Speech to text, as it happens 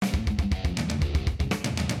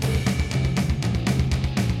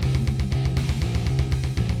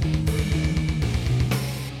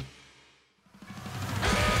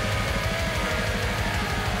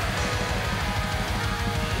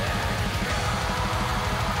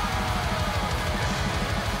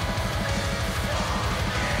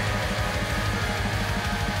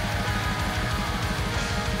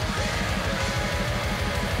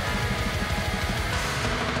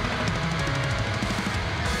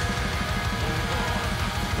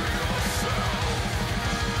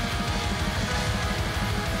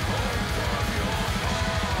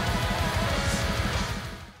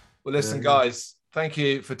Well, listen, guys, thank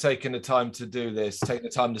you for taking the time to do this, taking the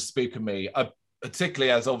time to speak with me,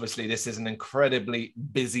 particularly as obviously this is an incredibly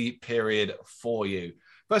busy period for you.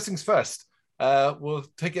 First things first, we'll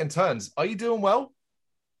take it in turns. Are you doing well?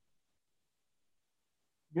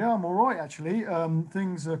 Yeah, I'm all right actually.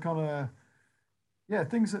 Things are kind of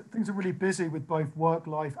things are really busy with both work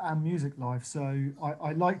life and music life. So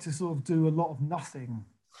I like to sort of do a lot of nothing,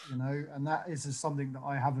 and that is just something that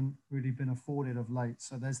I haven't really been afforded of late.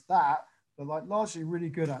 So there's that, but like largely really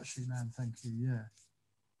good actually, man. Thank you. Yeah.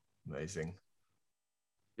 Amazing.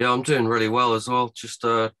 Yeah, I'm doing really well as well. Just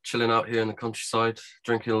chilling out here in the countryside,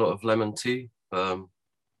 drinking a lot of lemon tea,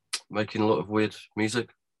 making a lot of weird music.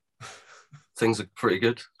 Things are pretty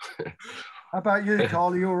good. How about you,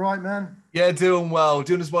 Carl? Are you all right, man? Yeah, doing well.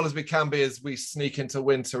 Doing as well as we can be as we sneak into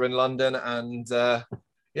winter in London and try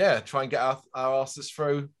and get our asses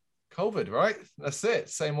through COVID, right? That's it.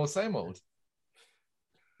 Same old, same old.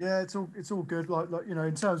 Yeah, it's all good. Like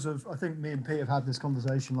in terms of, I think me and Pete have had this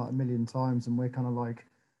conversation like a million times, and we're kind of like,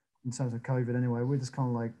 in terms of COVID anyway, we're just kind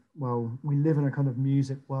of like, well, we live in a kind of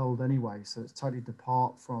music world anyway, so it's totally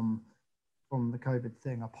depart from the COVID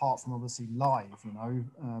thing, apart from obviously live,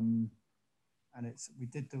 and we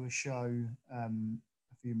did do a show a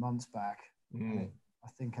few months back. I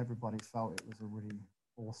think everybody felt it was a really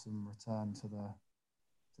awesome return to the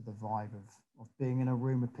vibe of being in a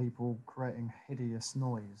room with people creating hideous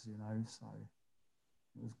noise, so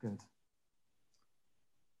it was good.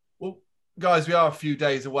 Well, guys, we are a few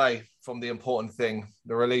days away from the important thing,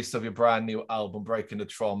 the release of your brand new album, Breaking the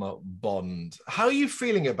Trauma Bond. How are you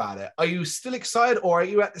feeling about it? Are you still excited, or are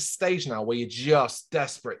you at the stage now where you're just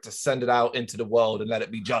desperate to send it out into the world and let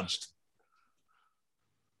it be judged?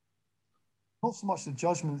 Not so much the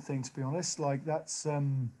judgment thing, to be honest. Like that's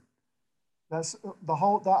the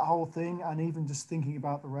whole thing, and even just thinking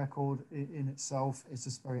about the record in itself is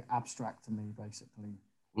just very abstract to me, basically.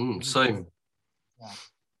 Same.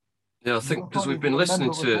 Yeah, I think because we've been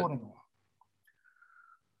listening to it.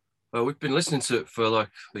 Well, we've been listening to it for like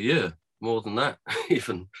a year, more than that,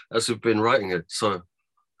 even as we've been writing it. So,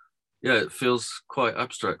 yeah, it feels quite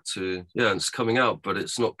abstract and it's coming out, but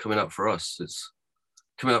it's not coming out for us. It's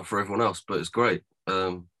coming out for everyone else, but it's great.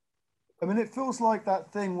 I mean, it feels like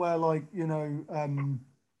that thing where, like,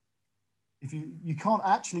 if you can't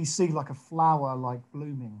actually see like a flower like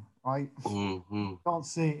blooming, right? Mm-hmm. You can't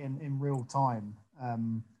see it in real time.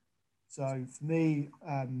 So for me,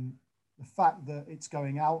 the fact that it's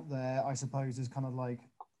going out there, I suppose, is kind of like,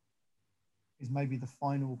 is maybe the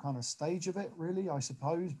final kind of stage of it, really, I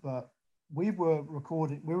suppose. But we were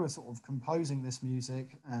sort of composing this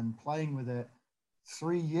music and playing with it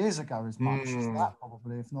 3 years ago, as much as that,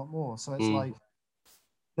 probably, if not more. So it's like,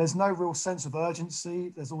 there's no real sense of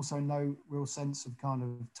urgency. There's also no real sense of kind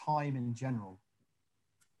of time in general.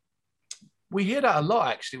 We hear that a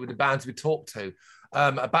lot, actually, with the bands we talk to,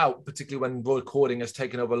 about particularly when recording has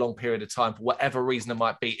taken over a long period of time, for whatever reason it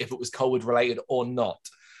might be, if it was COVID related or not.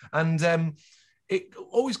 And it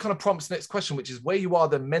always kind of prompts the next question, which is where you are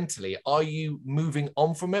then mentally. Are you moving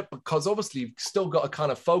on from it? Because obviously you've still got to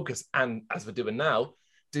kind of focus, and as we're doing now,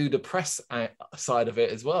 do the press side of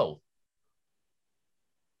it as well.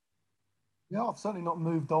 Yeah, I've certainly not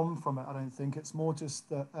moved on from it. I don't think it's more just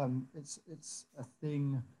that it's a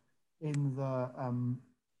thing in the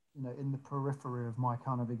in the periphery of my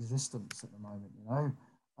kind of existence at the moment,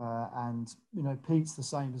 and Pete's the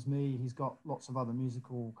same as me. He's got lots of other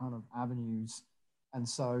musical kind of avenues, and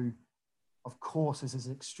so of course this is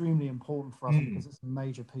extremely important for us because it's a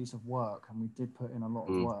major piece of work, and we did put in a lot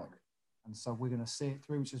of work, and so we're going to see it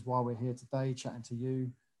through, which is why we're here today chatting to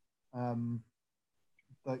you.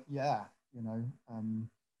 But yeah,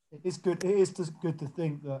 it is good. It is just good to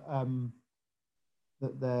think that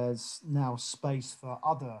that there's now space for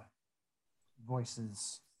other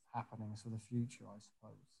voices happening for the future, I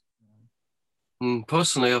suppose.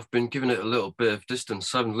 Personally, I've been giving it a little bit of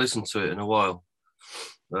distance. I haven't listened to it in a while,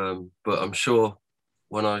 but I'm sure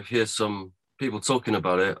when I hear some people talking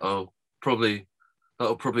about it, that'll probably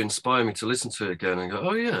inspire me to listen to it again and go,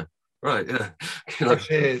 oh yeah, right, yeah,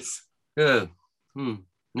 Cheers. Yeah,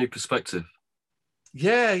 new perspective.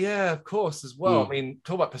 Yeah, of course, as well. I mean,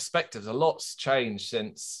 talk about perspectives. A lot's changed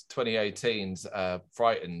since 2018's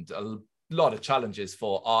Frightened. A lot of challenges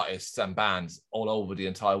for artists and bands all over the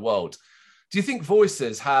entire world. Do you think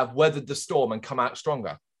voices have weathered the storm and come out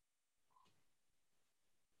stronger?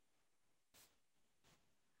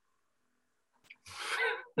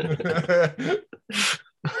 I'll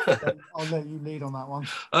let you lead on that one.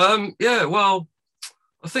 Yeah, well,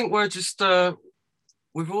 I think we're just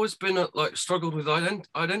we've always been struggled with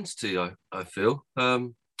identity. I feel,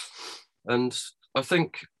 and I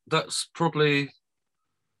think that's probably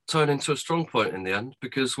turned into a strong point in the end,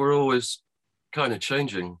 because we're always kind of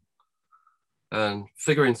changing and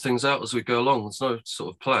figuring things out as we go along. There's no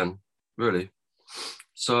sort of plan, really.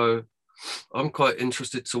 So I'm quite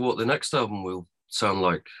interested to what the next album will sound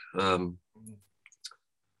like.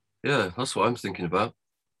 Yeah, that's what I'm thinking about.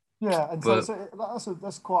 Yeah, and But so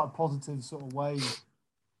that's quite a positive sort of way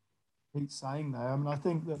Pete's saying there. I mean, I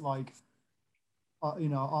think that like, you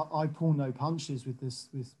know, I pull no punches with this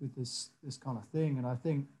kind of thing, and I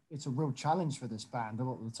think it's a real challenge for this band a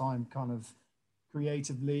lot of the time, kind of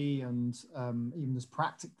creatively and even just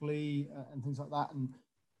practically and things like that. And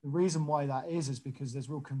the reason why that is because there's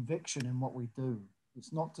real conviction in what we do.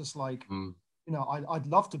 It's not just like, you know, I'd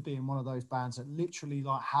love to be in one of those bands that literally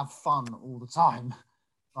like have fun all the time,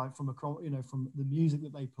 like from a, you know, from the music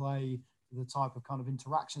that they play, to the type of kind of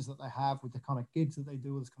interactions that they have with the kind of gigs that they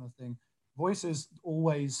do, this kind of thing. Voices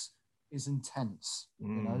always is intense, you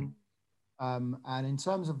know. And in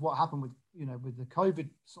terms of what happened with, you know, with the COVID,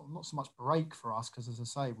 sort of not so much break for us, because as I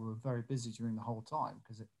say, we were very busy during the whole time,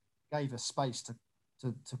 because it gave us space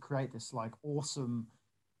to create this like awesome,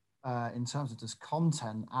 in terms of just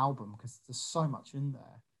content album, because there's so much in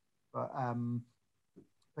there.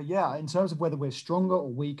 But yeah, in terms of whether we're stronger or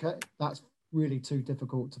weaker, that's really too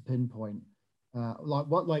difficult to pinpoint.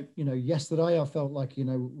 Like you know, yesterday I felt like, you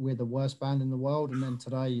know, we're the worst band in the world, and then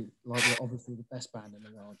today, like, we're obviously the best band in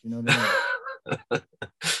the world. You know what I mean?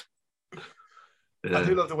 Yeah. I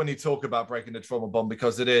do love that when you talk about breaking the trauma bond,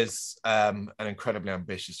 because it is an incredibly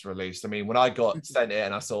ambitious release. I mean, when I got sent it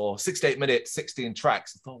and I saw 68 minutes, 16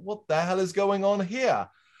 tracks, I thought, what the hell is going on here?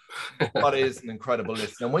 But it is an incredible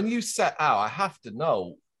list. And when you set out, I have to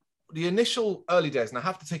know, the initial early days, and I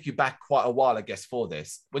have to take you back quite a while, I guess, for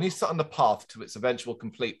this, when you set on the path to its eventual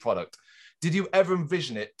complete product, did you ever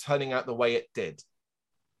envision it turning out the way it did?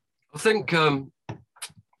 I think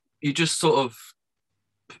you just sort of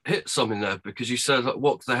hit something there, because you said, like,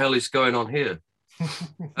 what the hell is going on here?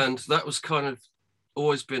 And that was kind of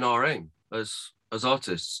always been our aim as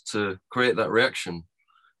artists, to create that reaction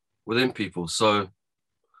within people. So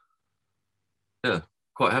yeah,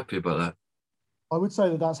 quite happy about that. I would say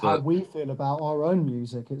that that's how we feel about our own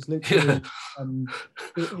music. It's literally,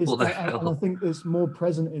 it is, and I think it's more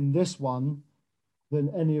present in this one than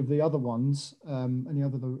any of the other ones, any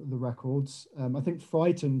other the records. I think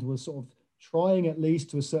Frightened was sort of trying, at least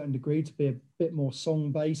to a certain degree, to be a bit more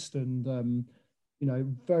song-based and, you know,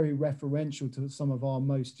 very referential to some of our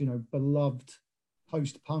most, you know, beloved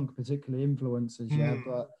post-punk, particularly, influences. Yeah,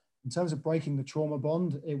 but in terms of breaking the trauma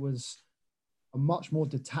bond, it was a much more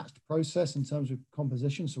detached process in terms of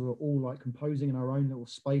composition. So we're all like composing in our own little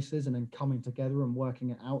spaces and then coming together and working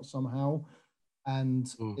it out somehow. And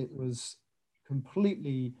it was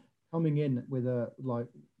completely coming in with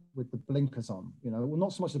with the blinkers on, you know, well,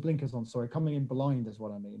 not so much the blinkers on, sorry, coming in blind is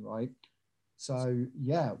what I mean, right? So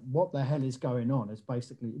yeah, what the hell is going on is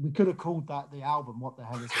basically, we could have called that the album, What the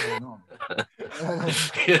Hell is Going On.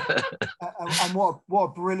 And what a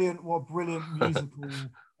brilliant musical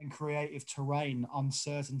and creative terrain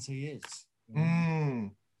uncertainty is. You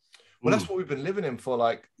know? Well, that's what we've been living in for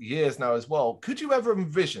like years now as well. Could you ever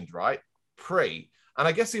envisioned, right, and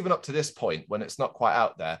I guess even up to this point, when it's not quite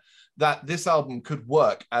out there, that this album could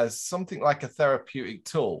work as something like a therapeutic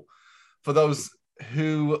tool for those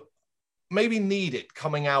who maybe need it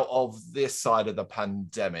coming out of this side of the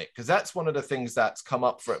pandemic? Because that's one of the things that's come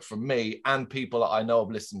up for it from me and people that I know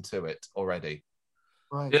have listened to it already.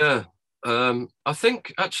 Right. Yeah. I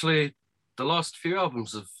think actually the last few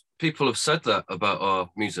albums people have said that about our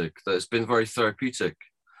music, that it's been very therapeutic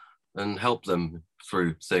and helped them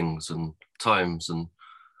through things and times and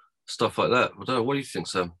stuff like that. I don't know, what do you think,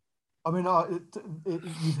 Sam? I mean,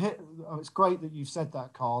 you've hit. It's great that you've said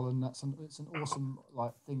that, Carl, and it's an awesome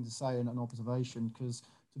like thing to say and an observation. Because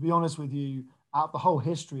to be honest with you, out the whole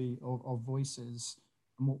history of Voices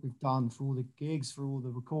and what we've done, for all the gigs, for all the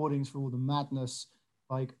recordings, for all the madness,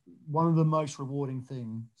 like one of the most rewarding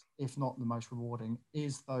things, if not the most rewarding,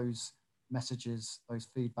 is those messages, those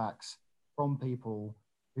feedbacks from people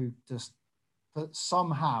who just, that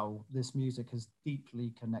somehow this music has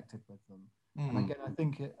deeply connected with them. And again, I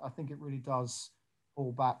think it really does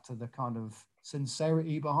fall back to the kind of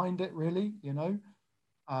sincerity behind it, really, you know.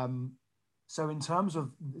 So in terms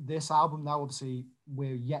of this album, now obviously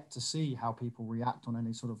we're yet to see how people react on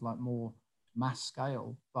any sort of like more mass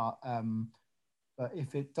scale, but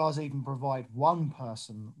if it does even provide one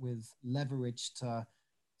person with leverage to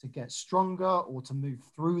get stronger, or to move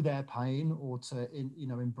through their pain, or to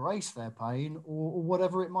embrace their pain, or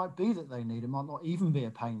whatever it might be that they need, it might not even be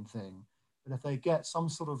a pain thing. But if they get some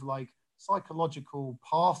sort of like psychological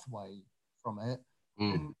pathway from it,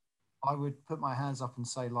 then I would put my hands up and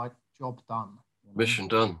say, like, job done. You know? Mission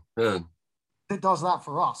done. Yeah. It does that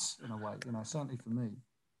for us in a way, you know, certainly for me.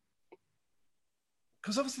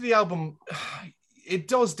 Because obviously the album, it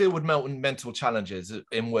does deal with mental challenges,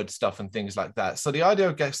 inward stuff and things like that. So the idea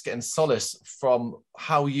of getting solace from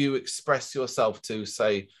how you express yourself to,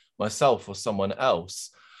 say, myself or someone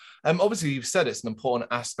else. Obviously, you've said it's an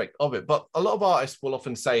important aspect of it, but a lot of artists will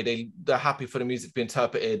often say they're happy for the music to be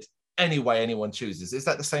interpreted any way anyone chooses. Is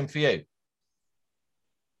that the same for you?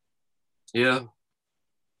 Yeah.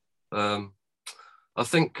 I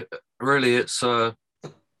think really it's an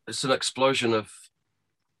explosion of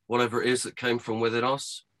whatever it is that came from within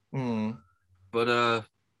us. But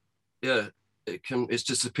yeah, it's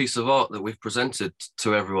just a piece of art that we've presented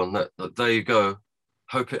to everyone that there you go,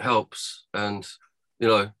 hope it helps, and you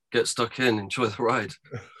know, get stuck in, enjoy the ride.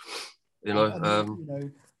 You know, you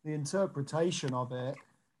know, the interpretation of it,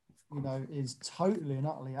 you know, is totally and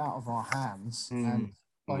utterly out of our hands, and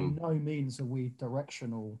by no means are we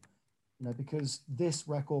directional, you know, because this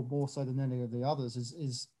record, more so than any of the others,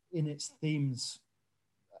 is in its themes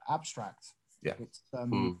abstract. Yeah. It's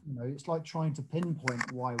you know, it's like trying to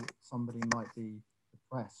pinpoint why somebody might be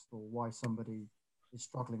depressed or why somebody is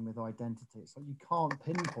struggling with identity. It's like you can't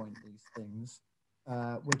pinpoint these things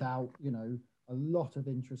without, you know, a lot of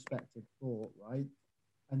introspective thought, right?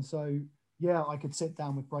 And so, yeah, I could sit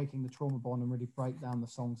down with Breaking the Trauma Bond and really break down the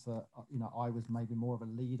songs that, you know, I was maybe more of a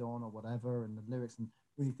lead on or whatever, and the lyrics, and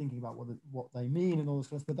really thinking about what they mean and all this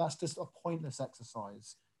stuff. But that's just a pointless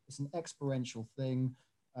exercise. It's an experiential thing.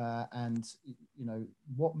 And you know,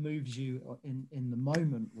 what moves you in the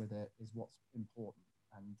moment with it is what's important,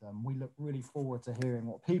 and we look really forward to hearing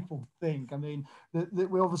what people think. I mean,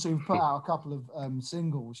 we obviously put out a couple of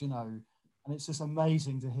singles, you know, and it's just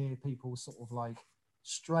amazing to hear people sort of like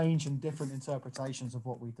strange and different interpretations of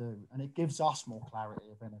what we do, and it gives us more clarity,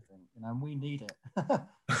 if anything, you know, and we need it.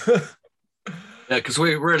 Yeah, because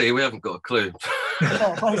we haven't got a clue.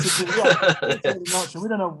 Yeah, basically, yeah, pretty much. We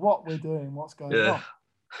don't know what we're doing, what's going on.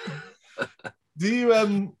 Do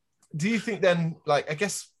you think then, like, I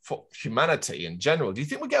guess for humanity in general, do you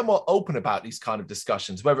think we get more open about these kind of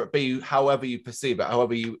discussions, whether it be however you perceive it,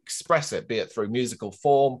 however you express it, be it through musical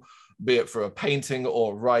form, be it through a painting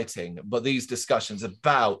or writing, but these discussions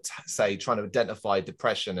about, say, trying to identify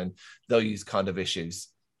depression and those kind of issues?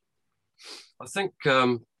 I think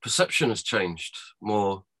perception has changed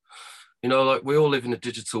more. You know, like we all live in a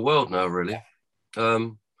digital world now, really.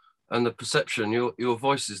 And the perception, your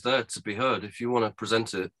voice is there to be heard. If you want to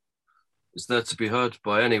present it, it's there to be heard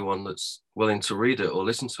by anyone that's willing to read it or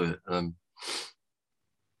listen to it.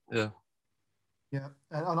 Yeah. Yeah,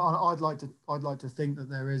 and I'd like to think that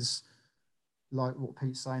there is, like what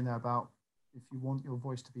Pete's saying there about, if you want your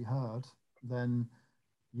voice to be heard, then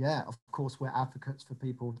yeah, of course we're advocates for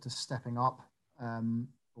people just stepping up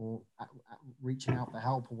or reaching out for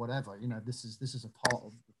help or whatever. You know, this is a part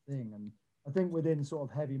of the thing, and I think within sort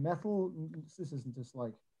of heavy metal, this isn't just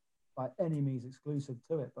like by any means exclusive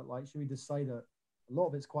to it, but like, should we just say that a lot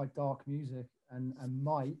of it's quite dark music and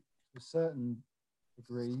might, to a certain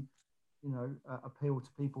degree, you know, appeal to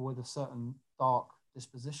people with a certain dark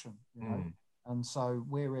disposition, you know? And so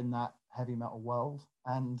we're in that heavy metal world.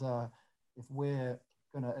 And if we're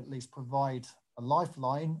going to at least provide a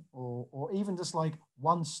lifeline or even just like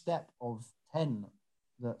one step of 10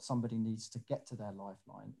 that somebody needs to get to their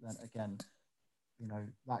lifeline, then again, you know,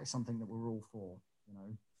 that is something that we're all for, you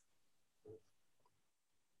know.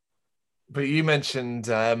 But you mentioned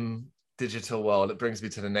digital world. It brings me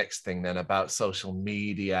to the next thing then about social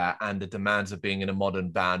media and the demands of being in a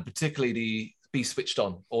modern band, particularly the be switched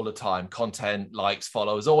on all the time, content, likes,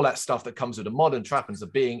 follows, all that stuff that comes with the modern trappings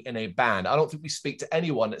of being in a band. I don't think we speak to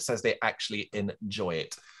anyone that says they actually enjoy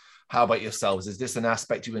it. How about yourselves? Is this an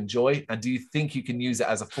aspect you enjoy? And do you think you can use it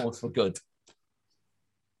as a force for good?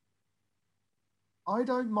 I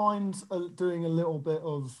don't mind doing a little bit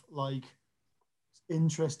of like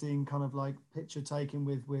interesting kind of like picture taking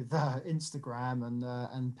with Instagram,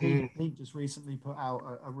 and Pete just recently put out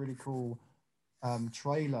a really cool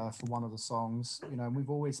trailer for one of the songs, you know, and we've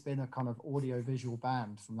always been a kind of audio visual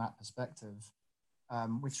band from that perspective.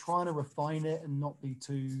 We're trying to refine it and not be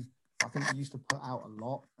too, I think we used to put out a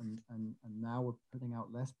lot and now we're putting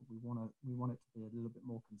out less, but we want it to be a little bit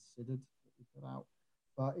more considered what we put out.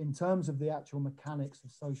 But in terms of the actual mechanics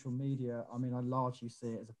of social media, I mean, I largely see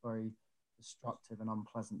it as a very destructive and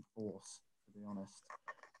unpleasant force, to be honest.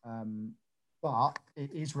 But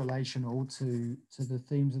it is relational to the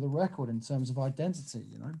themes of the record in terms of identity,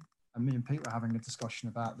 you know. And me and Pete were having a discussion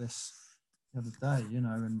about this the other day, you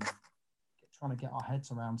know, and trying to get our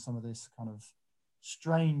heads around some of this kind of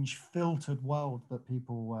strange filtered world that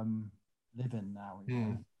people live in now.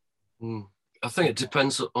 You know? I think it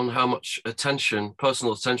depends on how much attention,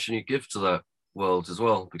 personal attention, you give to that world as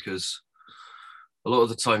well, because a lot of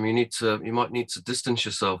the time you might need to distance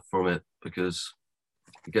yourself from it because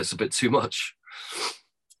it gets a bit too much.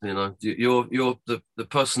 You know, you're the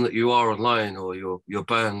person that you are online, or your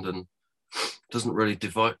band, and doesn't really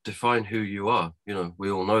define who you are. You know,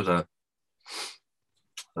 we all know that.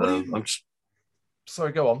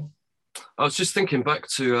 Sorry, go on. I was just thinking back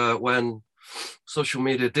to when social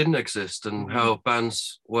media didn't exist and how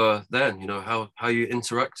bands were then. You know, how you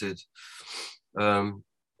interacted.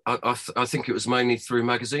 I think it was mainly through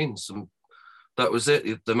magazines, and that was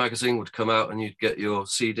it. The magazine would come out and you'd get your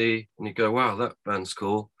CD and you'd go, wow, that band's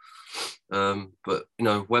cool. But you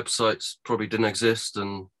know, websites probably didn't exist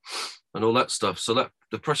and all that stuff. So that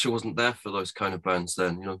the pressure wasn't there for those kind of bands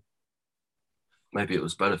then, you know. Maybe it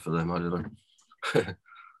was better for them, I don't know.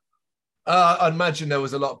 I imagine there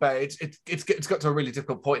was a lot better. It's got to a really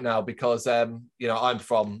difficult point now because you know, I'm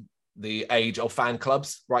from the age of fan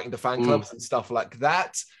clubs, writing to fan clubs and stuff like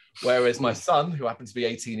that. Whereas my son, who happens to be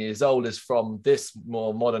 18 years old, is from this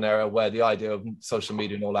more modern era where the idea of social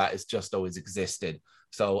media and all that has just always existed.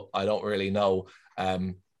 So I don't really know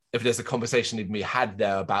if there's a conversation to be had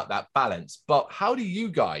there about that balance. But how do you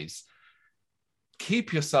guys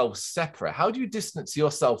keep yourselves separate? How do you distance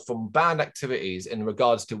yourself from band activities in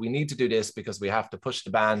regards to we need to do this because we have to push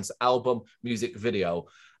the band's album, music, video,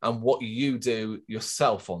 and what you do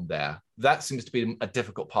yourself on there? That seems to be a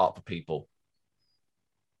difficult part for people.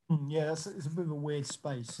 Yeah, it's a bit of a weird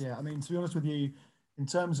space. Yeah, I mean, to be honest with you, in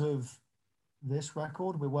terms of this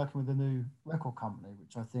record, we're working with a new record company,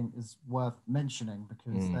 which I think is worth mentioning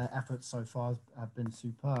because their efforts so far have been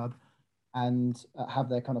superb and have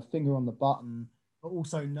their kind of finger on the button, but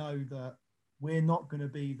also know that we're not going to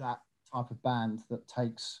be that type of band that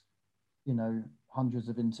takes, you know, hundreds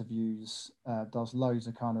of interviews, does loads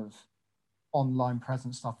of kind of online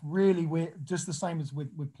presence stuff. Really, we're just the same as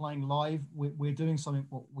with playing live. We're doing something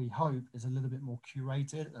what we hope is a little bit more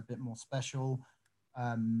curated, a bit more special.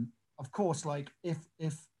 Of course, like if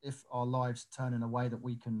our lives turn in a way that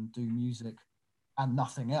we can do music and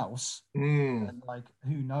nothing else, then like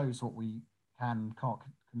who knows what we can't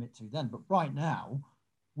commit to then. But right now,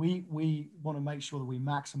 we want to make sure that we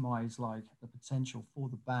maximize like the potential for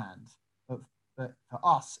the band. But for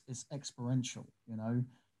us, it's experiential, you know.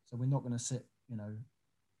 So we're not going to sit, you know,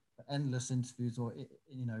 for endless interviews or,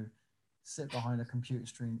 you know, sit behind a computer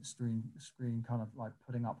screen kind of like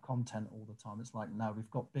putting up content all the time. It's like, no, we've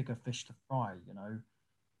got bigger fish to fry, you know.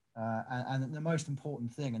 And the most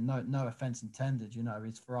important thing, and no offense intended, you know,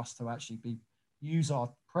 is for us to actually use our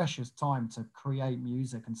precious time to create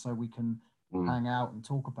music, and so we can hang out and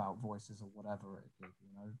talk about voices or whatever it is, you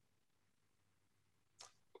know.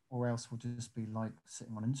 Or else we'll just be like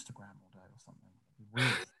sitting on Instagram all day or something. It'd be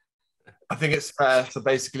weird. I think it's fair. So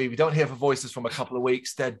basically, we don't hear for voices from a couple of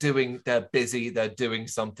weeks. They're busy, they're doing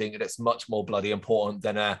something, and it's much more bloody important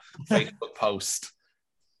than a Facebook post.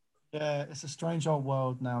 Yeah, it's a strange old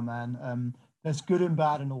world now, man. There's good and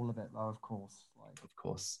bad in all of it, though, of course. Like, of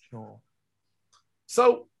course. Sure.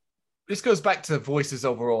 So this goes back to voices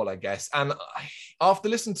overall, I guess. And after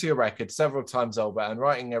listening to your record several times over and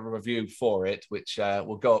writing a review for it, which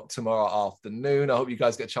will go up tomorrow afternoon, I hope you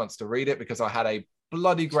guys get a chance to read it because I had a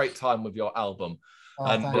bloody great time with your album.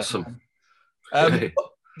 And awesome.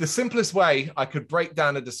 The simplest way I could break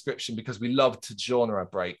down a description, because we love to genre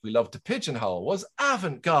break, we love to pigeonhole, was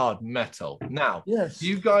avant-garde metal. Now, yes,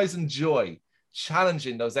 you guys enjoy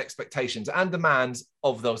challenging those expectations and demands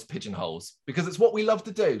of those pigeonholes, because it's what we love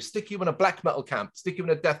to do. Stick you in a black metal camp, stick you in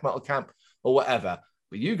a death metal camp, or whatever.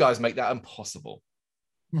 But you guys make that impossible.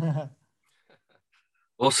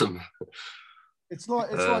 Awesome. It's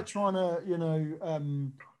like trying to, you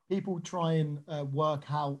know, people try and work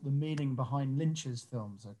out the meaning behind Lynch's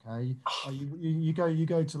films. Okay, you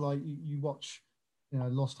go to like you watch, you know,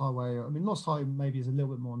 Lost Highway. I mean, Lost Highway maybe is a little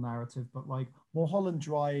bit more narrative, but like Mulholland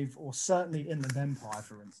Drive or certainly Inland Empire,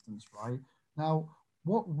 for instance, right? Now,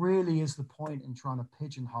 what really is the point in trying to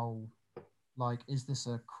pigeonhole? Like, is this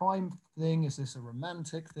a crime thing? Is this a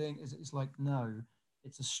romantic thing? It's like, no,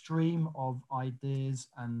 it's a stream of ideas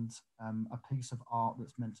and a piece of art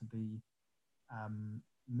that's meant to be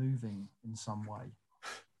moving in some way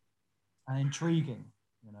and intriguing,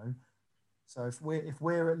 you know. So if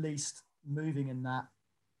we're at least moving in that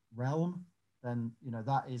realm, then, you know,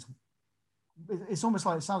 that is, it's almost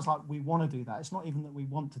like, it sounds like we want to do that. It's not even that we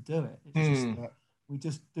want to do it. It's just that we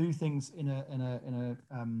just do things in the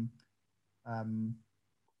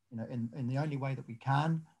only way that we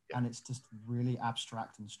can, and it's just really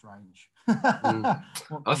abstract and strange.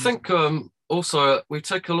 I think also we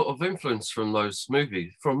take a lot of influence from those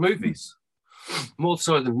movies, more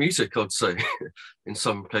so than music, I'd say, in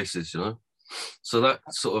some cases, you know. So that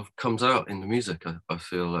sort of comes out in the music. I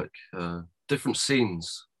feel like different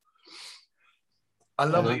scenes. I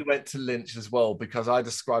love that you went to Lynch as well, because I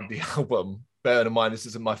described the album. Bear in mind, this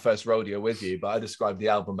isn't my first rodeo with you, but I described the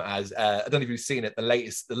album as I don't know if you've seen it,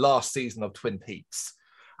 the last season of Twin Peaks,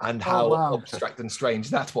 and how abstract and strange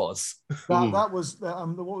that was. That was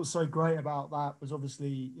what was so great about that was obviously,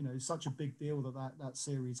 you know, such a big deal that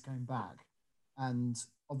series came back, and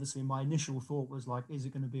obviously my initial thought was like, is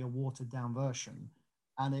it going to be a watered down version?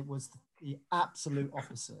 And it was the absolute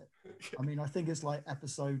opposite. I mean, I think it's like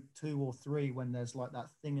episode 2 or 3 when there's like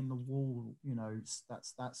that thing in the wall, you know,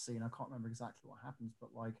 that's that scene. I can't remember exactly what happens, but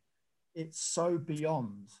like it's so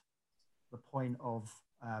beyond the point of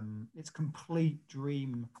it's complete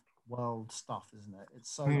dream world stuff, isn't it?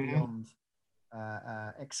 It's so beyond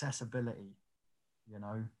accessibility, you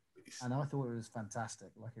know. And I thought it was fantastic.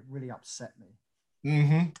 Like it really upset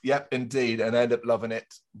me. Yep, indeed. And I ended up loving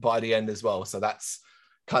it by the end as well. So that's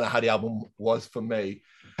kind of how the album was for me.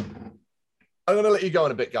 I'm going to let you go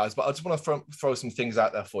in a bit, guys, but I just want to throw some things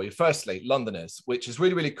out there for you. Firstly, Londoners, which is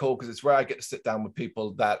really, really cool because it's where I get to sit down with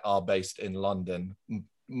people that are based in London,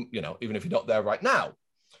 you know, even if you're not there right now.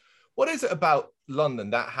 What is it about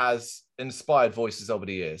London that has inspired voices over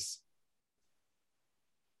the years?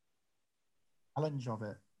 Challenge of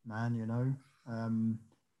it, man, you know,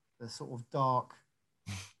 the sort of dark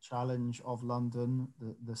challenge of London,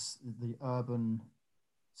 the urban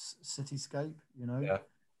cityscape, you know. Yeah.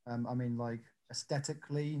 I mean, like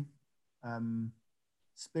aesthetically,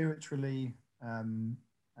 spiritually, and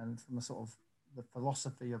from a sort of the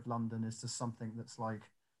philosophy of London is just something that's like,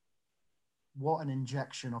 what an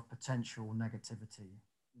injection of potential negativity,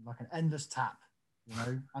 like an endless tap, you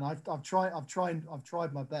know. And I've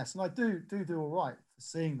tried my best, and I do all right for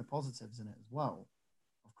seeing the positives in it as well,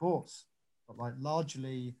 of course. But like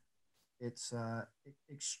largely, it's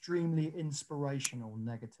extremely inspirational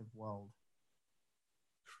negative world.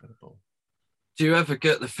 Incredible. Do you ever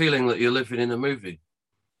get the feeling that you're living in a movie?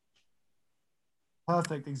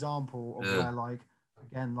 Perfect example of where, like,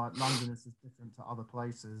 again, like London is different to other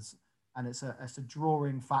places, and it's a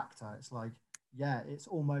drawing factor. It's like, yeah, it's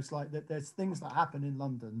almost like that. There's things that happen in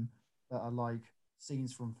London that are like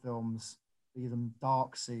scenes from films, be them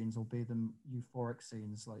dark scenes or be them euphoric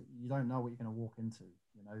scenes. Like you don't know what you're going to walk into.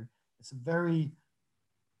 You know, it's a very,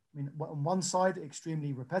 I mean, on one side,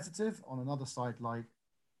 extremely repetitive. On another side, like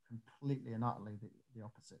completely and utterly the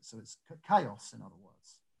opposite. So it's chaos, in other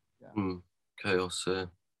words. Yeah. Chaos.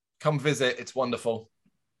 Come visit. It's wonderful.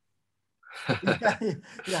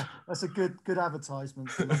 yeah, that's a good advertisement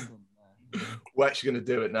for London. We're actually going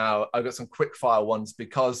to do it now. I've got some quick fire ones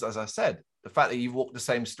because, as I said, the fact that you've walked the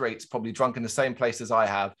same streets, probably drunk in the same places I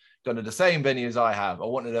have, gone to the same venues I have. I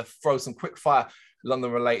wanted to throw some quick fire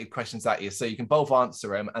London related questions at you so you can both answer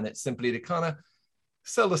them, and it's simply to kind of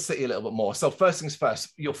sell the city a little bit more. So first things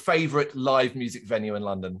first, your favorite live music venue in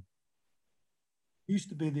London? Used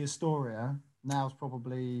to be the Astoria. Now it's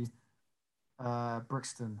probably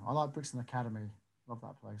Brixton. I like Brixton Academy. Love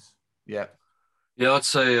that place. Yeah. Yeah, I'd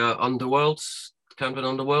say Underworld, Camden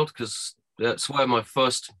Underworld, because that's where my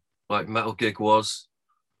first like metal gig was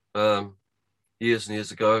years and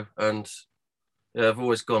years ago. And yeah, I've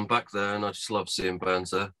always gone back there and I just love seeing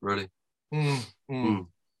bands there, really.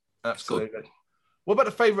 Absolutely. What about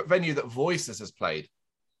a favourite venue that Voices has played?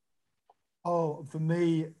 Oh, for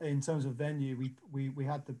me, in terms of venue, we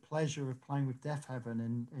had the pleasure of playing with Deaf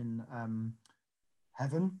Heaven in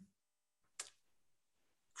Heaven.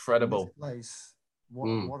 Incredible place. What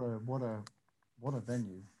a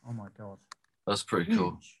venue! Oh my god, that's pretty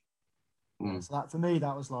cool. Yeah, so that for me,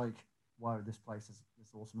 that was like, wow, this place is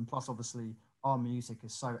awesome. And plus, obviously, our music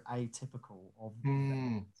is so atypical of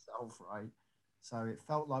itself, right? So it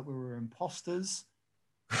felt like we were imposters.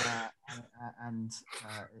 And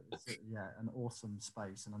it's an awesome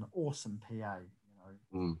space and an awesome PA,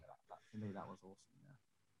 you know. For me, that was awesome.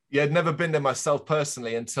 Yeah, I'd never been there myself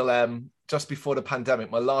personally until just before the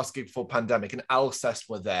pandemic. My last gig before pandemic, and Alcest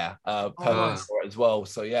were there Nice. for it as well.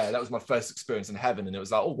 So yeah, that was my first experience in Heaven, and it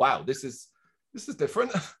was like, oh wow, this is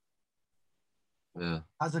different. Yeah,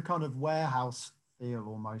 has a kind of warehouse feel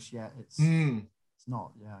almost. Yeah, it's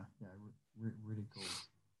not. Yeah, really cool.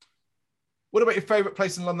 What about your favourite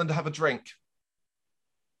place in London to have a drink?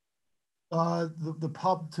 The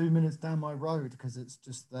pub 2 minutes down my road because it's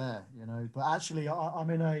just there, you know. But actually, I'm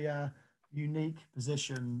in a unique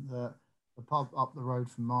position that the pub up the road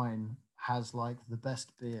from mine has like the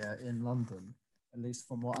best beer in London. at least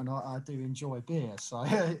from what, and I do enjoy beer, so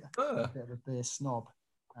I'm a bit of a beer snob,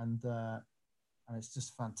 and it's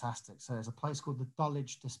just fantastic. So there's a place called the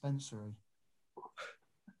Dulwich Dispensary.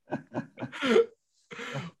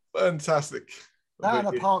 Fantastic. That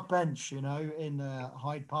and a park bench, you know, in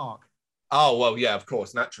Hyde Park. Oh well, yeah, of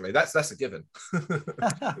course, naturally. That's a given.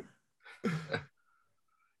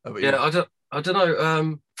 Yeah, I don't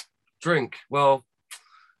know. Drink. Well,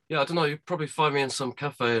 yeah, I don't know. You'd probably find me in some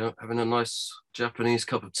cafe having a nice Japanese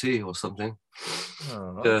cup of tea or something.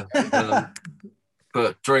 Oh, yeah.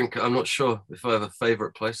 But drink, I'm not sure if I have a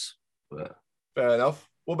favourite place. But... Fair enough.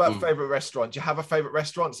 What about favourite restaurant? Do you have a favourite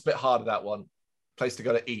restaurant? It's a bit harder, that one. Place to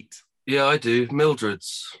go to eat. Yeah, I do.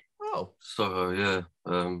 Mildred's. Oh. Soho, yeah.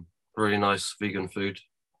 Really nice vegan food.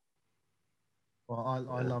 Well,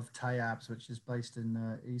 I love Tayab's, which is based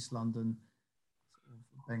in East London.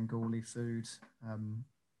 Bengali food.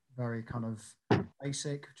 Very kind of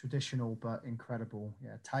basic, traditional, but incredible.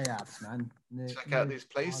 Yeah, Tayab's, man. Check out these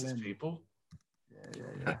places, Ireland. People.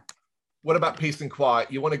 Yeah. What about peace and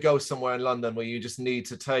quiet? You want to go somewhere in London where you just need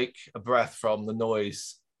to take a breath from the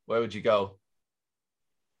noise. Where would you go?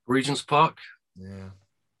 Regent's Park. Yeah.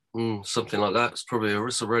 Something like that.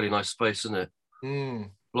 It's a really nice space, isn't it?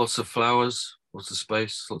 Lots of flowers, lots of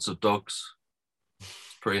space, lots of dogs.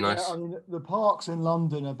 It's pretty nice. Yeah, I mean, the parks in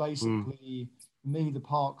London are basically, for me, the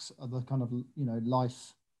parks are the kind of, you know,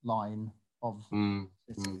 lifeline of the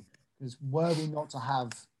city. Because were we not to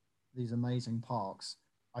have these amazing parks,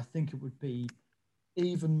 I think it would be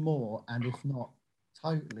even more, and if not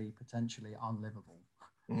totally, potentially unlivable.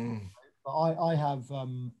 But I have a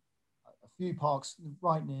few parks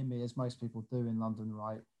right near me, as most people do in London,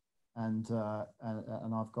 right? And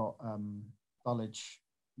I've got Dulwich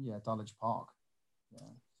Park.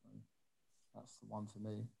 Yeah, so that's the one for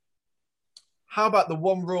me. How about the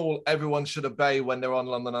one rule everyone should obey when they're on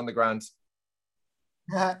London Underground?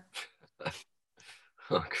 Yeah.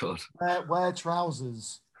 Oh God. Wear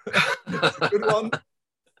trousers. Good one.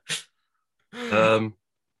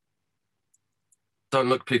 Don't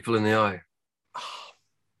look people in the eye.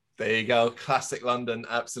 There you go. Classic London.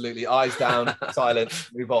 Absolutely. Eyes down, silent.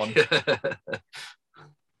 Move on.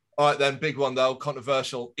 All right, then. Big one, though.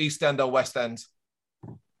 Controversial. East End or West End?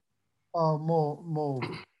 Oh, more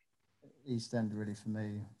East End, really, for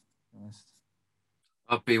me. Honest.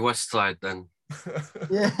 I'd be West Side then.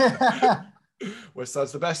 Yeah. West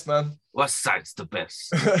Side's the best, man. West Side's the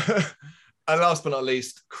best. And last but not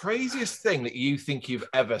least, craziest thing that you think you've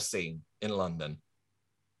ever seen in London?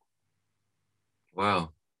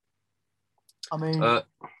 Wow. I mean, I'll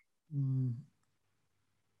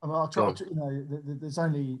try to, you know, there's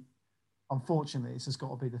only, unfortunately, it's just got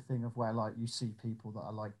to be the thing of where, like, you see people that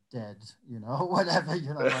are, like, dead, you know, or whatever,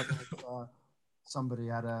 you know, like somebody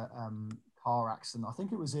had a car accident. I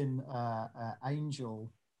think it was in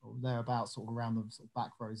Angel, or thereabouts, sort of around the sort of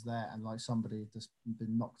back roads there, and, like, somebody had just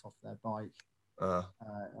been knocked off their bike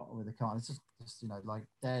with a car. It's just, you know, like,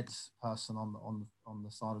 dead person on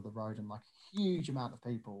the side of the road, and, like, a huge amount of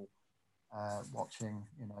people watching,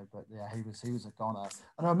 you know. But yeah, he was a goner.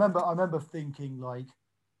 And I remember thinking, like,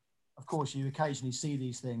 of course you occasionally see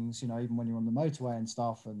these things, you know, even when you're on the motorway and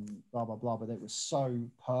stuff and blah blah blah, but it was so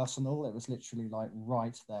personal. It was literally, like,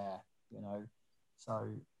 right there, you know.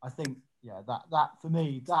 So I think, yeah, that for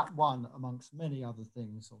me, that one amongst many other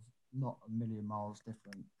things of not a million miles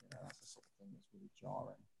different, you know, that's the sort of thing that's really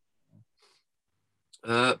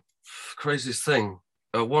jarring. Craziest thing,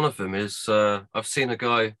 one of them is I've seen a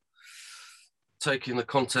guy taking the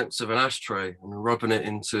contents of an ashtray and rubbing it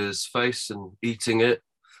into his face and eating it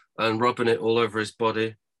and rubbing it all over his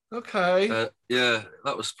body. Okay. Yeah,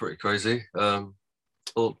 that was pretty crazy.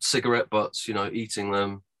 Or cigarette butts, you know, eating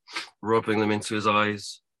them, rubbing them into his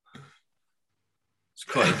eyes. It's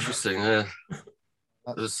quite interesting, yeah.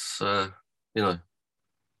 It was, you know.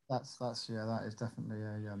 That's yeah, that is definitely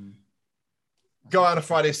a... Go out on a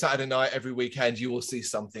Friday, Saturday night, every weekend, you will see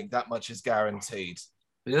something. That much is guaranteed.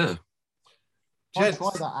 Yeah. I'll try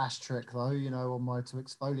that ash trick, though, you know, on my to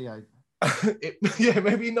exfoliate. Yeah,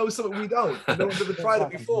 maybe you know something we don't. No one's ever tried it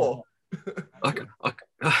before.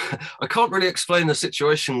 I can't really explain the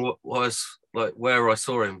situation, what was like where I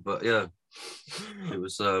saw him, but yeah, it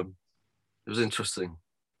was interesting.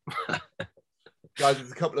 Guys,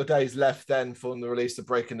 there's a couple of days left then from the release of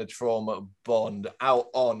Breaking the Trauma Bond, out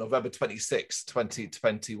on November 26,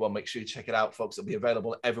 2021. Make sure you check it out, folks. It'll be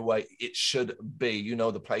available everywhere it should be. You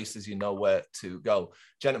know the places, you know where to go.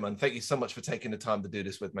 Gentlemen, thank you so much for taking the time to do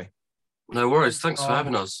this with me. No worries. Thanks for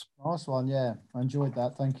having us. Nice one. Yeah, I enjoyed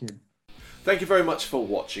that. Thank you. Thank you very much for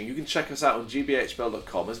watching. You can check us out on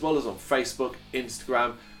gbhbl.com as well as on Facebook,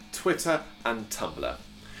 Instagram, Twitter and Tumblr.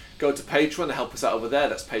 Go to Patreon and help us out over there.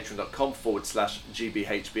 That's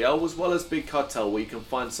patreon.com/GBHBL, as well as Big Cartel, where you can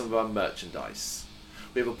find some of our merchandise.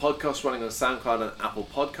 We have a podcast running on SoundCloud and Apple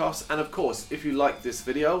Podcasts. And of course, if you like this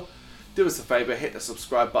video, do us a favour, hit the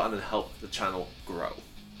subscribe button and help the channel grow.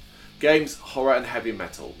 Games, horror and heavy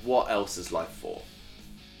metal. What else is life for?